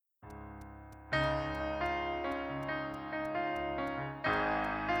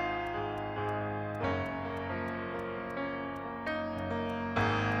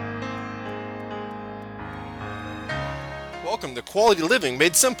Welcome to Quality Living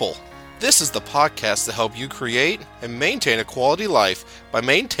Made Simple. This is the podcast to help you create and maintain a quality life by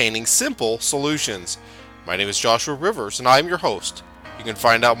maintaining simple solutions. My name is Joshua Rivers and I am your host. You can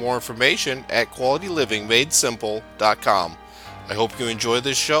find out more information at qualitylivingmadesimple.com. I hope you enjoy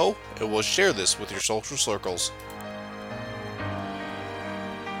this show and will share this with your social circles.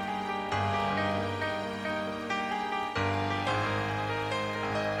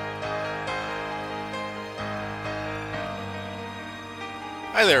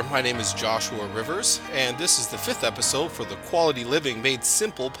 Hi there, my name is Joshua Rivers, and this is the 5th episode for the Quality Living Made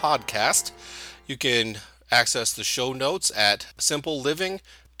Simple podcast. You can access the show notes at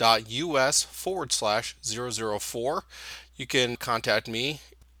simpleliving.us/004. You can contact me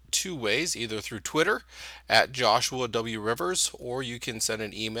two ways, either through Twitter at Joshua W. Rivers, or you can send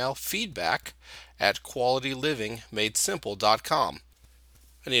an email feedback at qualitylivingmadesimple.com.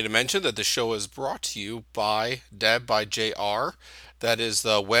 I need to mention that the show is brought to you by Deb by JR. That is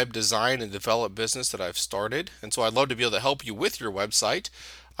the web design and develop business that I've started. And so I'd love to be able to help you with your website.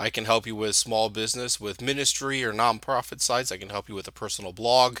 I can help you with small business, with ministry or nonprofit sites. I can help you with a personal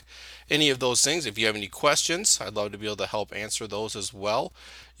blog, any of those things. If you have any questions, I'd love to be able to help answer those as well.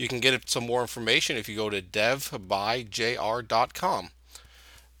 You can get some more information if you go to devbyjr.com.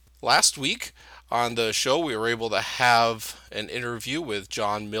 Last week on the show, we were able to have an interview with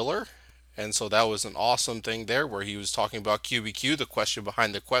John Miller. And so that was an awesome thing there where he was talking about QBQ, the question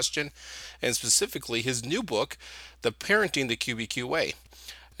behind the question, and specifically his new book, The Parenting the QBQ Way.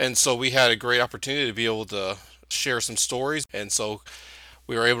 And so we had a great opportunity to be able to share some stories. And so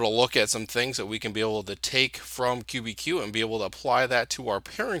we were able to look at some things that we can be able to take from QBQ and be able to apply that to our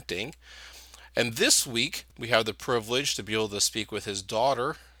parenting. And this week, we have the privilege to be able to speak with his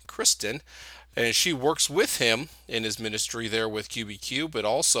daughter, Kristen, and she works with him in his ministry there with QBQ, but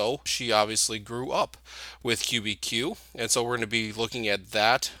also she obviously grew up with QBQ. And so we're going to be looking at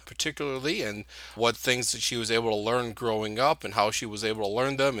that particularly and what things that she was able to learn growing up and how she was able to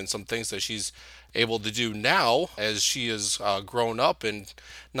learn them and some things that she's able to do now as she has grown up and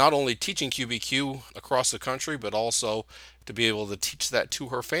not only teaching QBQ across the country, but also to be able to teach that to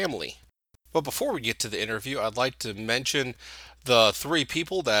her family. But before we get to the interview, I'd like to mention the three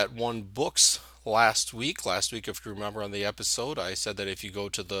people that won books last week. Last week, if you remember on the episode, I said that if you go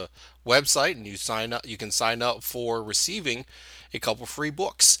to the website and you sign up, you can sign up for receiving a couple free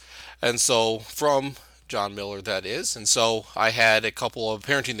books. And so from John Miller, that is. And so I had a couple of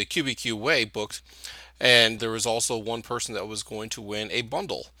Parenting the QBQ Way books, and there was also one person that was going to win a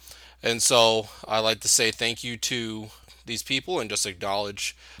bundle. And so I like to say thank you to these people and just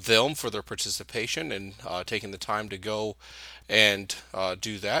acknowledge them for their participation and taking the time to go and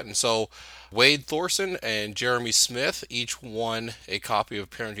do that. And so Wade Thorson and Jeremy Smith each won a copy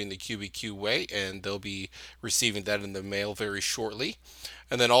of Parenting the QBQ Way, and they'll be receiving that in the mail very shortly.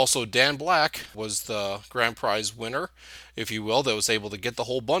 And then also Dan Black was the grand prize winner, if you will, that was able to get the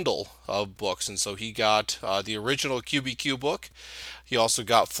whole bundle of books. And so he got the original QBQ book. He also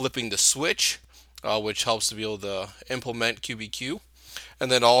got Flipping the Switch, which helps to be able to implement QBQ.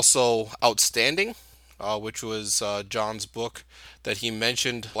 And then also Outstanding, which was John's book that he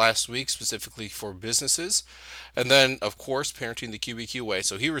mentioned last week specifically for businesses. And then, of course, Parenting the QBQ Way.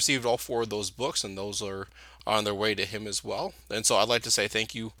 So he received all four of those books, and those are on their way to him as well. And so I'd like to say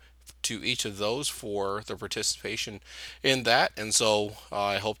thank you to each of those for their participation in that. And so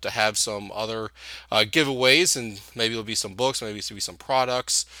I hope to have some other giveaways, and maybe there'll be some books, maybe there'll be some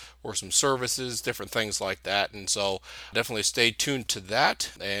products or some services, different things like that. And so definitely stay tuned to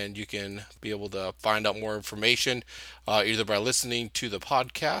that, and you can be able to find out more information either by listening to the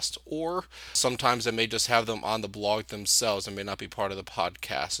podcast, or sometimes I may just have them on the blog themselves and may not be part of the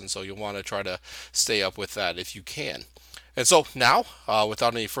podcast. And so you'll want to try to stay up with that if you can. And so now,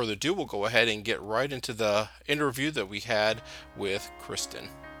 without any further ado, we'll go ahead and get right into the interview that we had with Kristen.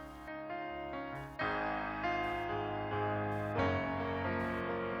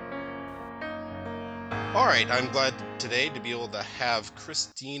 All right, I'm glad today to be able to have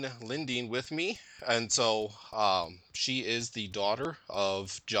Christine Lindeen with me. And so she is the daughter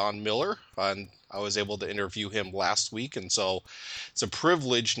of John Miller, and I was able to interview him last week. And so it's a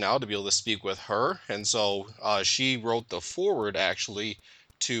privilege now to be able to speak with her. And so she wrote the foreword actually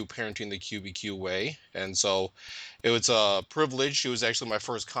to Parenting the QBQ Way. And so it was a privilege. She was actually my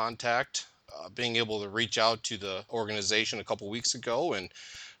first contact, being able to reach out to the organization a couple weeks ago. And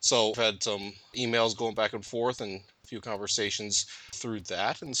so I've had some emails going back and forth and a few conversations through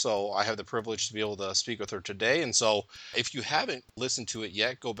that. And so I have the privilege to be able to speak with her today. And so if you haven't listened to it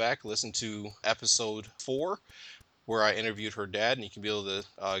yet, go back, listen to episode 4 where I interviewed her dad, and you can be able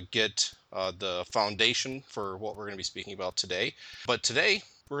to get the foundation for what we're going to be speaking about today. But today,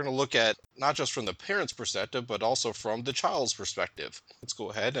 we're going to look at not just from the parent's perspective, but also from the child's perspective. Let's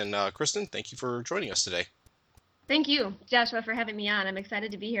go ahead and Kristen, thank you for joining us today. Thank you, Joshua, for having me on. I'm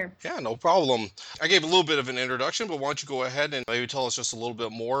excited to be here. Yeah, no problem. I gave a little bit of an introduction, but why don't you go ahead and maybe tell us just a little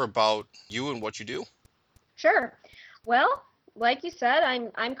bit more about you and what you do? Sure. Well, like you said,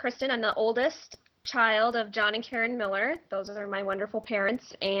 I'm Kristen. I'm the oldest child of John and Karen Miller. Those are my wonderful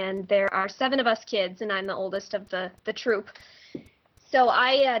parents, and there are 7 of us kids, and I'm the oldest of the troop. So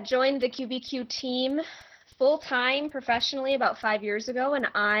I joined the QBQ team full time professionally about 5 years ago, and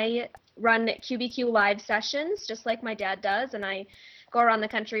I run QBQ live sessions just like my dad does, and I go around the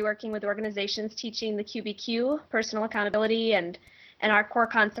country working with organizations teaching the QBQ, personal accountability, and our core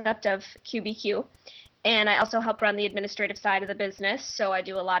concept of QBQ. And I also help run the administrative side of the business. So I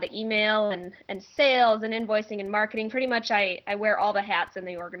do a lot of email and sales and invoicing and marketing. Pretty much I wear all the hats in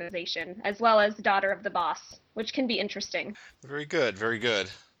the organization, as well as daughter of the boss, which can be interesting. Very good, very good.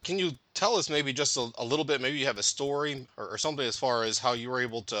 Can you tell us maybe just a little bit, maybe you have a story or something as far as how you were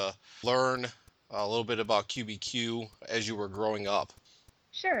able to learn a little bit about QBQ as you were growing up?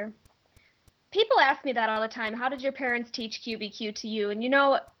 Sure. People ask me that all the time. How did your parents teach QBQ to you?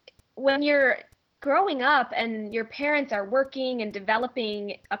 And when you're growing up and your parents are working and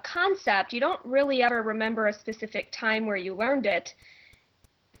developing a concept, you don't really ever remember a specific time where you learned it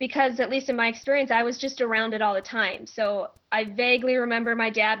because, at least in my experience, I was just around it all the time. So I vaguely remember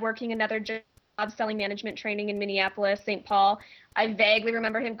my dad working another job selling management training in Minneapolis, St. Paul. I vaguely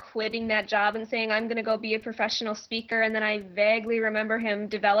remember him quitting that job and saying, I'm going to go be a professional speaker. And then I vaguely remember him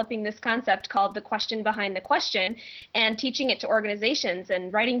developing this concept called the question behind the question and teaching it to organizations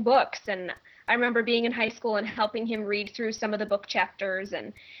and writing books. And I remember being in high school and helping him read through some of the book chapters.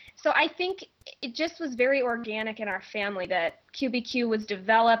 And so I think it just was very organic in our family that QBQ was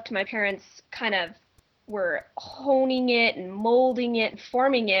developed. My parents kind of were honing it and molding it and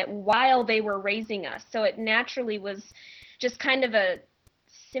forming it while they were raising us. So it naturally was just kind of a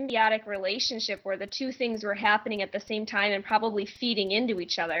symbiotic relationship where the two things were happening at the same time and probably feeding into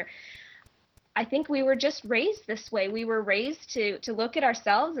each other. I think we were just raised this way. We were raised to look at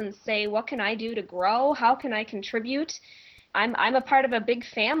ourselves and say, what can I do to grow? How can I contribute? I'm a part of a big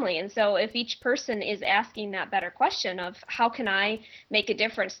family, and so if each person is asking that better question of how can I make a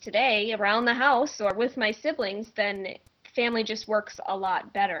difference today around the house or with my siblings, then family just works a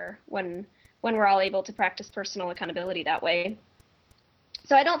lot better when we're all able to practice personal accountability that way.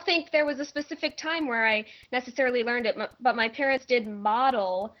 So I don't think there was a specific time where I necessarily learned it, but my parents did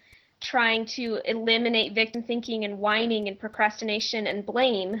model trying to eliminate victim thinking and whining and procrastination and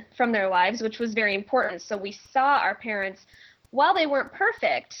blame from their lives, which was very important. So we saw our parents, while they weren't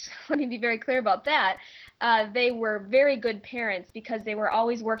perfect, let me be very clear about that, they were very good parents because they were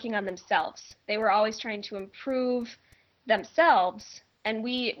always working on themselves. They were always trying to improve themselves. And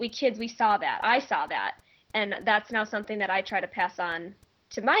we kids, we saw that. I saw that. And that's now something that I try to pass on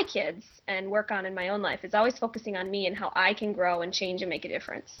to my kids and work on in my own life, is always focusing on me and how I can grow and change and make a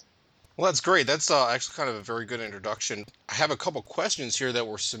difference. Well, that's great. That's actually kind of a very good introduction. I have a couple questions here that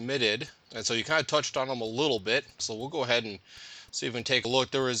were submitted, and so you kind of touched on them a little bit. So we'll go ahead and see if we can take a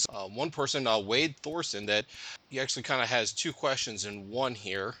look. There was one person, Wade Thorson, that he actually kind of has two questions in one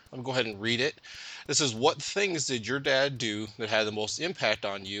here. Let me go ahead and read it. This is, what things did your dad do that had the most impact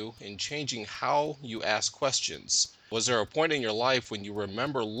on you in changing how you ask questions? Was there a point in your life when you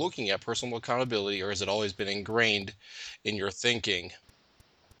remember looking at personal accountability, or has it always been ingrained in your thinking?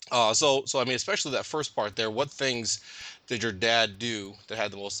 So I mean, especially that first part there. What things did your dad do that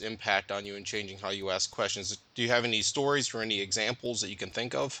had the most impact on you in changing how you ask questions? Do you have any stories or any examples that you can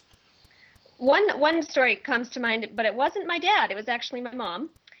think of? One story comes to mind, but it wasn't my dad. It was actually my mom.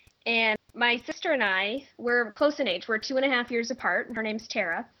 And my sister and I were close in age. We're 2.5 years apart. Her name's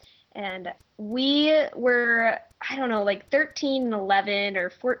Tara. And we were, I don't know, like 13 and 11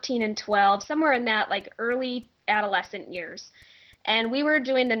 or 14 and 12, somewhere in that like early adolescent years. And we were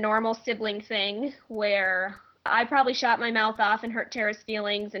doing the normal sibling thing where I probably shot my mouth off and hurt Tara's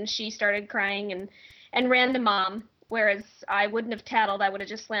feelings, and she started crying and ran to mom. Whereas I wouldn't have tattled, I would have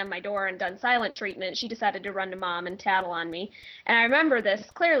just slammed my door and done silent treatment. She decided to run to mom and tattle on me. And I remember this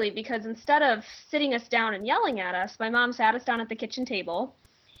clearly because instead of sitting us down and yelling at us, my mom sat us down at the kitchen table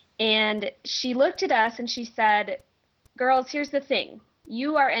and she looked at us and she said, girls, here's the thing.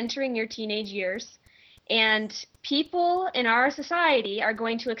 You are entering your teenage years, and people in our society are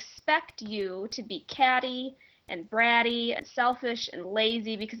going to expect you to be catty and bratty and selfish and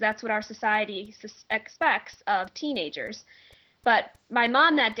lazy because that's what our society expects of teenagers. But my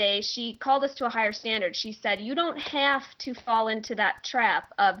mom that day, she called us to a higher standard. She said, you don't have to fall into that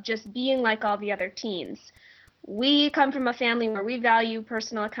trap of just being like all the other teens. We come from a family where we value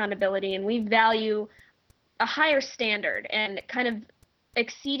personal accountability and we value a higher standard and kind of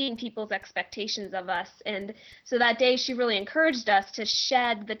exceeding people's expectations of us. And so that day she really encouraged us to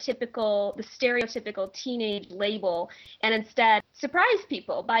shed the stereotypical teenage label and instead surprise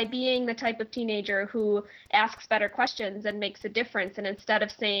people by being the type of teenager who asks better questions and makes a difference. And instead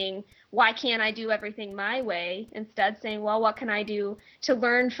of saying, why can't I do everything my way? Instead saying, well, what can I do to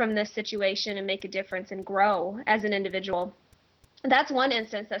learn from this situation and make a difference and grow as an individual? That's one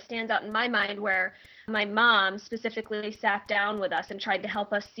instance that stands out in my mind where my mom specifically sat down with us and tried to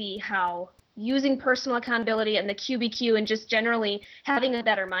help us see how using personal accountability and the QBQ and just generally having a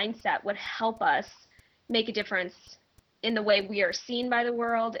better mindset would help us make a difference in the way we are seen by the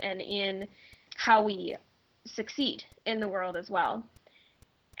world and in how we succeed in the world as well.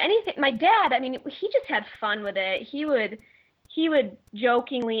 My dad, I mean, he just had fun with it. He would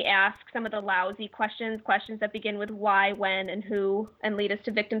jokingly ask some of the lousy questions that begin with why, when, and who, and lead us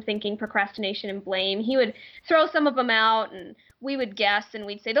to victim thinking, procrastination, and blame. He would throw some of them out, and we would guess, and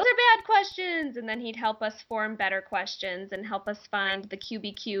we'd say, those are bad questions, and then he'd help us form better questions and help us find the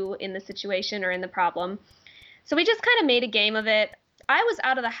QBQ in the situation or in the problem. So we just kind of made a game of it. I was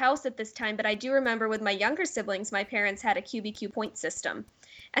out of the house at this time, but I do remember with my younger siblings, my parents had a QBQ point system.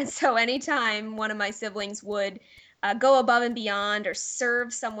 And so anytime one of my siblings would go above and beyond or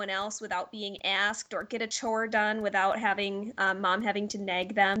serve someone else without being asked or get a chore done without having mom having to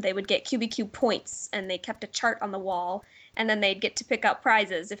nag them, they would get QBQ points, and they kept a chart on the wall, and then they'd get to pick up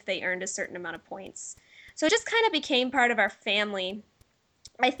prizes if they earned a certain amount of points. So it just kind of became part of our family.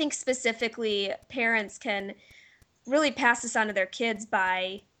 I think specifically parents can really pass this on to their kids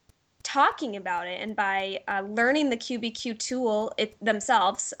by talking about it and by learning the QBQ tool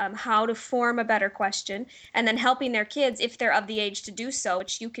themselves, how to form a better question, and then helping their kids, if they're of the age to do so,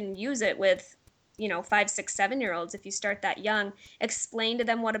 which you can use it with, 5, 6, 7-year-olds if you start that young, explain to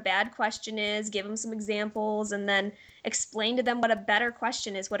them what a bad question is, give them some examples, and then explain to them what a better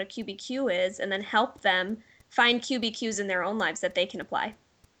question is, what a QBQ is, and then help them find QBQs in their own lives that they can apply.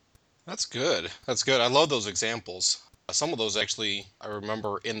 That's good. That's good. I love those examples. Some of those actually I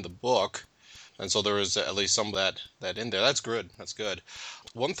remember in the book, and so there is at least some of that in there. That's good. That's good.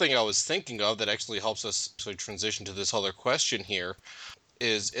 One thing I was thinking of that actually helps us to transition to this other question here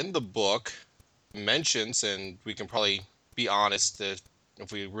is in the book mentions, and we can probably be honest that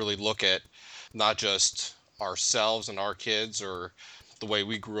if we really look at not just ourselves and our kids or the way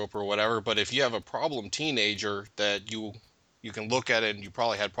we grew up or whatever, but if you have a problem teenager that you can look at it and you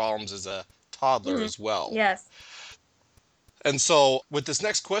probably had problems as a toddler as well. Yes. And so, with this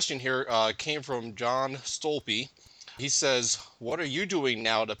next question here, came from John Stolpe. He says, what are you doing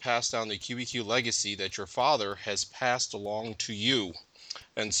now to pass down the QBQ legacy that your father has passed along to you?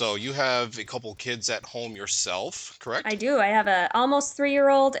 And so, you have a couple kids at home yourself, correct? I do. I have a almost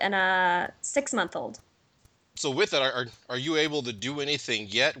 3-year-old and a 6-month-old. So, with that, are you able to do anything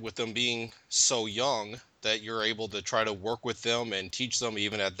yet with them being so young that you're able to try to work with them and teach them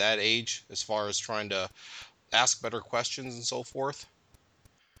even at that age as far as trying to ask better questions and so forth?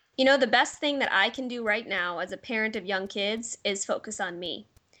 The best thing that I can do right now as a parent of young kids is focus on me.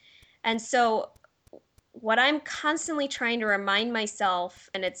 And so what I'm constantly trying to remind myself,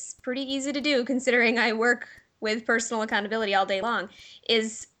 and it's pretty easy to do considering I work with personal accountability all day long,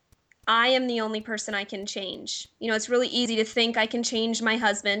 is I am the only person I can change. It's really easy to think I can change my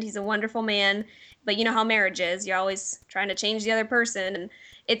husband. He's a wonderful man, but you know how marriage is. You're always trying to change the other person, and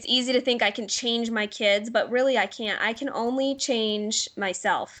it's easy to think I can change my kids, but really I can't. I can only change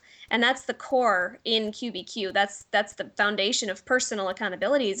myself. And that's the core in QBQ. That's the foundation of personal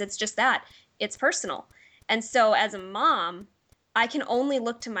accountabilities. It's just that. It's personal. And so as a mom, I can only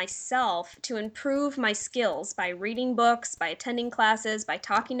look to myself to improve my skills by reading books, by attending classes, by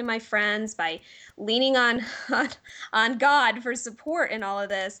talking to my friends, by leaning on God for support in all of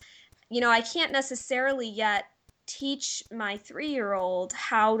this. I can't necessarily yet teach my 3-year-old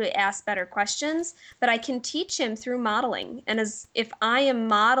how to ask better questions, but I can teach him through modeling. And if I am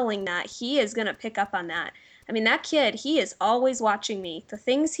modeling that, he is going to pick up on that. I mean, that kid, he is always watching me. The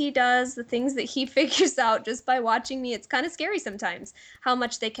things he does, the things that he figures out just by watching me, it's kind of scary sometimes how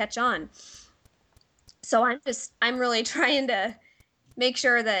much they catch on. So I'm really trying to make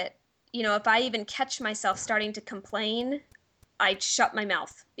sure that, if I even catch myself starting to complain, I shut my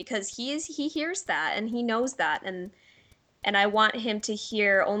mouth, because he hears that and he knows that, and I want him to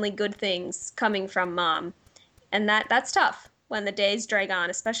hear only good things coming from mom. And that's tough when the days drag on,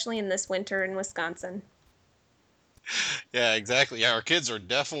 especially in this winter in Wisconsin. Yeah, exactly. Yeah, our kids are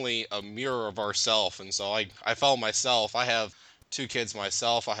definitely a mirror of ourself, and so I found myself. I have two kids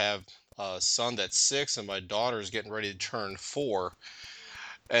myself. I have a son that's 6, and my daughter is getting ready to turn 4.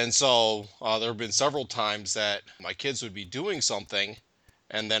 And so there have been several times that my kids would be doing something,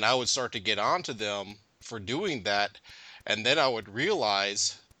 and then I would start to get onto them for doing that, and then I would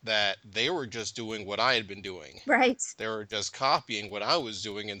realize that they were just doing what I had been doing. Right. They were just copying what I was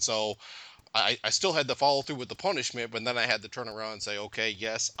doing, and so I still had to follow through with the punishment, but then I had to turn around and say, okay,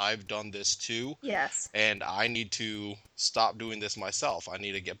 yes, I've done this too, Yes. and I need to stop doing this myself. I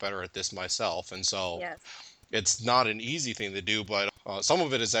need to get better at this myself. And so Yes. it's not an easy thing to do, but some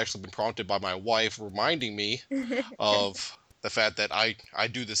of it has actually been prompted by my wife reminding me of the fact that I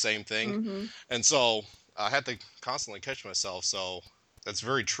do the same thing. Mhm. And so I had to constantly catch myself. So that's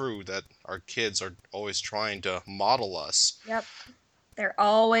very true that our kids are always trying to model us. Yep. They're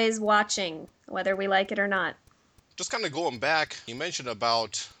always watching, whether we like it or not. Just kind of going back, you mentioned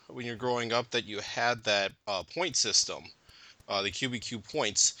about when you're growing up that you had that point system, the QBQ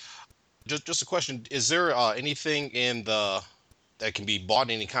points. Just a question: is there anything in the that can be bought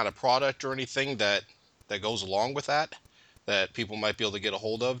in any kind of product or anything that goes along with that that people might be able to get a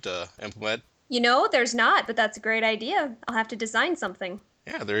hold of to implement? There's not, but that's a great idea. I'll have to design something.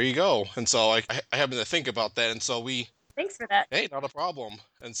 Yeah, there you go. And so I happened to think about that, and so Thanks for that. hey, not a problem.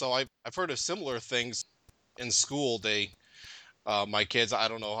 And so I've heard of similar things in school. My kids, I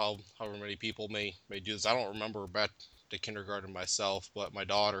don't know however many people may do this. I don't remember back to kindergarten myself, but my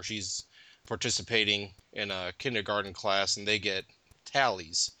daughter, she's participating in a kindergarten class, and they get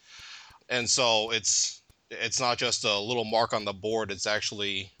tallies. And so it's not just a little mark on the board, it's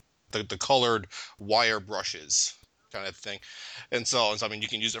actually the colored wire brushes kind of thing. And so I mean, you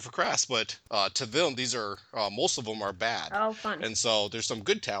can use it for crafts, but to them, these are most of them are bad. Oh, fun. And so there's some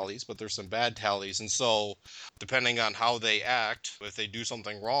good tallies, but there's some bad tallies. And so depending on how they act, if they do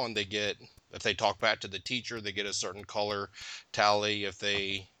something wrong, if they talk back to the teacher, they get a certain color tally. If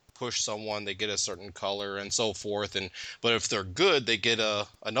they push someone, they get a certain color, and so forth. And but if they're good, they get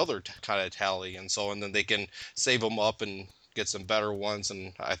another kind of tally. And then they can save them up and get some better ones.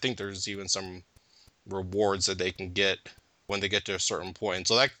 And I think there's even some rewards that they can get when they get to a certain point.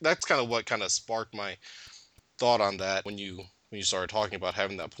 So that's kind of what kind of sparked my thought on that when you started talking about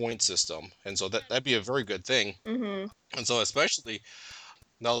having that point system. And so that'd be a very good thing. Mhm. And so especially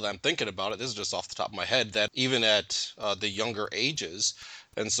now that I'm thinking about it, this is just off the top of my head, that even at the younger ages,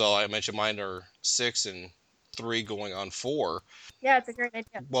 and so I mentioned mine are 6 and 3 going on 4. Yeah, it's a great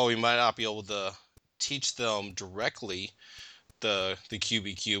idea. Well, we might not be able to teach them directly the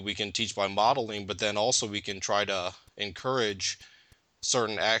QBQ. We can teach by modeling, but then also we can try to encourage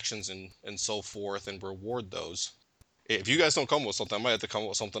certain actions and so forth and reward those. If you guys don't come with something, I might have to come up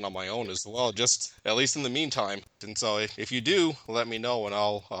with something on my own as well, just at least in the meantime. And so if you do, let me know and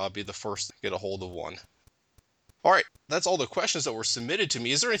I'll be the first to get a hold of one. All right, that's all the questions that were submitted to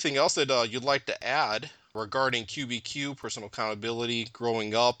me. Is there anything else that you'd like to add regarding QBQ, personal accountability,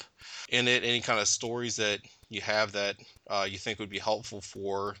 growing up in it? Any kind of stories that you have that you think would be helpful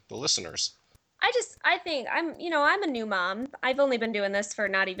for the listeners? I think I'm a new mom. I've only been doing this for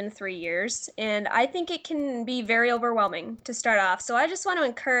not even 3 years, and I think it can be very overwhelming to start off. So I just want to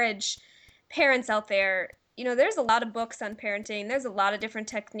encourage parents out there. There's a lot of books on parenting. There's a lot of different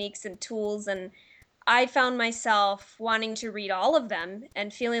techniques and tools, and I found myself wanting to read all of them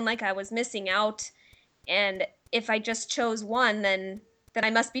and feeling like I was missing out. And if I just chose one, then I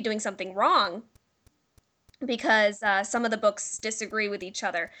must be doing something wrong because some of the books disagree with each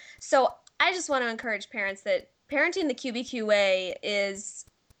other. So I just want to encourage parents that parenting the QBQ way is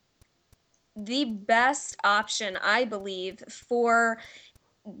the best option, I believe, for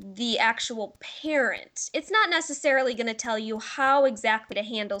the actual parent. It's not necessarily going to tell you how exactly to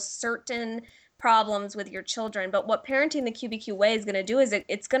handle certain problems with your children, but what parenting the QBQ way is going to do is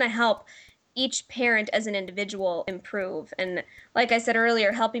it's going to help each parent as an individual improve. And like I said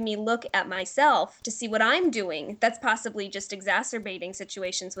earlier, helping me look at myself to see what I'm doing that's possibly just exacerbating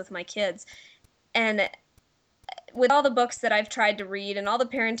situations with my kids. And with all the books that I've tried to read and all the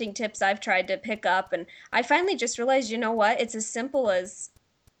parenting tips I've tried to pick up, and I finally just realized, you know what? It's as simple as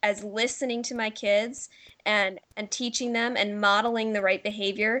listening to my kids and teaching them and modeling the right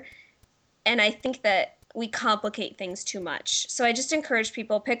behavior. And I think that we complicate things too much. So I just encourage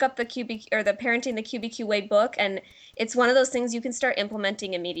people pick up the QBQ or the Parenting the QBQ Way book, and it's one of those things you can start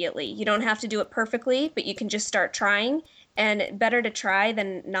implementing immediately. You don't have to do it perfectly, but you can just start trying, and better to try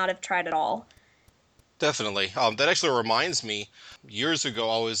than not have tried at all. Definitely. That actually reminds me, years ago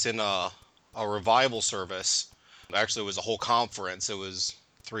I was in a revival service. Actually, it was a whole conference. It was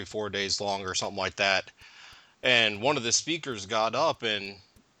 3, 4 days long or something like that. And one of the speakers got up, and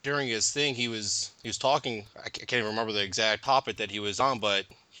during his thing he was talking. I can't even remember the exact topic that he was on, but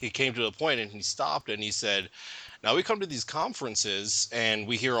he came to a point and he stopped and he said, now we come to these conferences and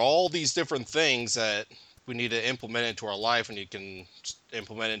we hear all these different things that we need to implement into our life, and you can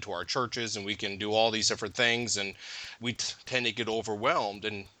implement into our churches, and we can do all these different things, and we tend to get overwhelmed.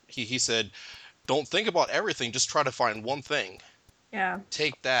 And he said, don't think about everything, just try to find one thing, Yeah.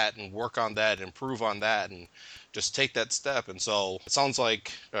 take that and work on that, improve on that, and just take that step. And so it sounds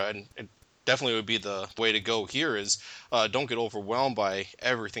like, and it definitely would be the way to go here is, don't get overwhelmed by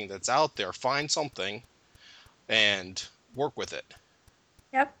everything that's out there. Find something and work with it.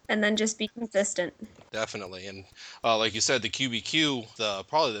 Yep. And then just be consistent. Definitely. And like you said, the QBQ,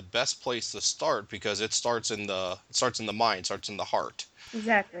 probably the best place to start, because it starts in the mind, starts in the heart.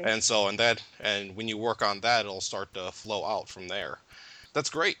 Exactly. And when you work on that, it'll start to flow out from there. That's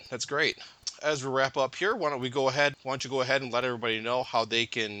great. That's great. As we wrap up here, why don't you go ahead and let everybody know how they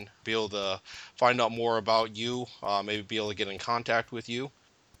can be able to find out more about you, maybe be able to get in contact with you.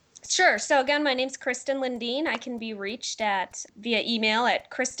 Sure. So again, my name's Kristen Lindeen. I can be reached via email at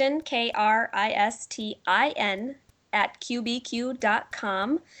Kristen, Kristin, at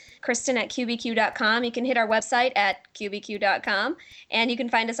qbq.com. Kristen at qbq.com. You can hit our website at qbq.com, and you can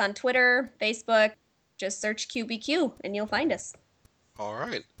find us on Twitter, Facebook. Just search QBQ and you'll find us. All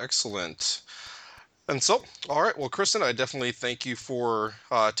right. Excellent. And so, all right. Well, Kristen, I definitely thank you for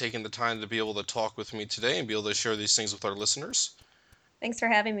taking the time to be able to talk with me today and be able to share these things with our listeners. Thanks for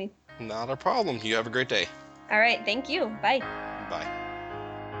having me. Not a problem. You have a great day. All right. Thank you. Bye. Bye.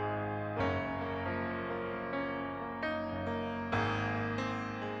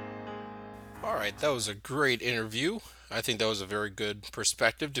 All right. That was a great interview. I think that was a very good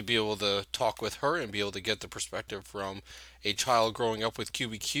perspective to be able to talk with her and be able to get the perspective from a child growing up with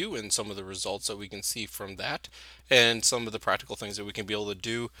QBQ and some of the results that we can see from that, and some of the practical things that we can be able to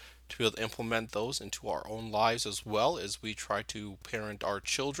do to be able to implement those into our own lives, as well as we try to parent our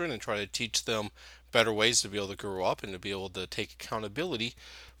children and try to teach them better ways to be able to grow up and to be able to take accountability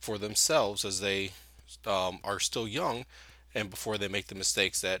for themselves as they are still young and before they make the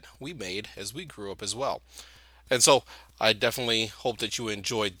mistakes that we made as we grew up as well. And so I definitely hope that you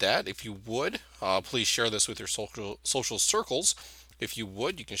enjoyed that. If you would, please share this with your social circles. If you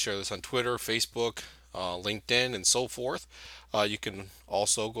would, you can share this on Twitter, Facebook, LinkedIn, and so forth. You can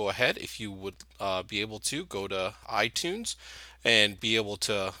also go ahead, if you would be able to, go to iTunes and be able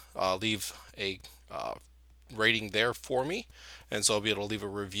to leave a rating there for me. And so I'll be able to leave a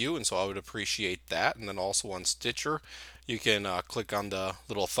review, and so I would appreciate that. And then also on Stitcher, you can click on the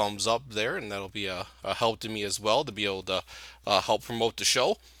little thumbs up there, and that'll be a help to me as well to be able to help promote the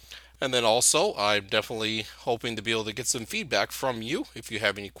show. And then also, I'm definitely hoping to be able to get some feedback from you. If you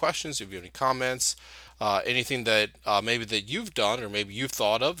have any questions, if you have any comments, anything that maybe that you've done or maybe you've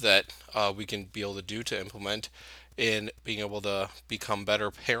thought of that we can be able to do to implement in being able to become better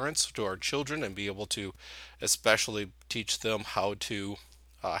parents to our children and be able to especially teach them how to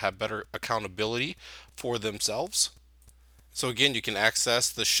have better accountability for themselves. So again, you can access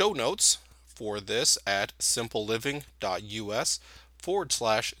the show notes for this at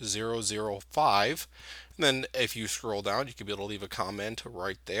simpleliving.us/005. And then if you scroll down, you can be able to leave a comment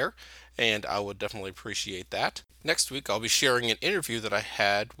right there, and I would definitely appreciate that. Next week, I'll be sharing an interview that I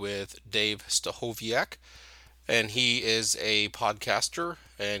had with Dave Stachowiak, and he is a podcaster,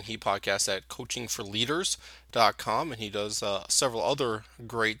 and he podcasts at coachingforleaders.com, and he does several other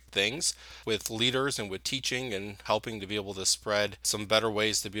great things with leaders and with teaching and helping to be able to spread some better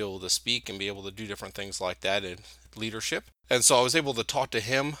ways to be able to speak and be able to do different things like that in leadership. And so I was able to talk to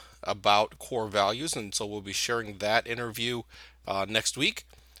him about core values, and so we'll be sharing that interview next week.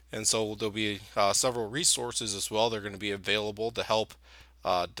 And so there'll be several resources as well. They're going to be available to help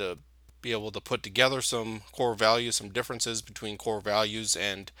to be able to put together some core values, some differences between core values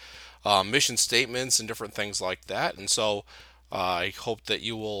and mission statements and different things like that. And so I hope that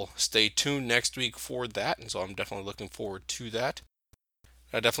you will stay tuned next week for that. And so I'm definitely looking forward to that.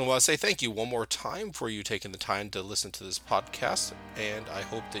 I definitely want to say thank you one more time for you taking the time to listen to this podcast. And I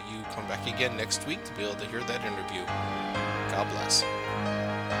hope that you come back again next week to be able to hear that interview. God bless.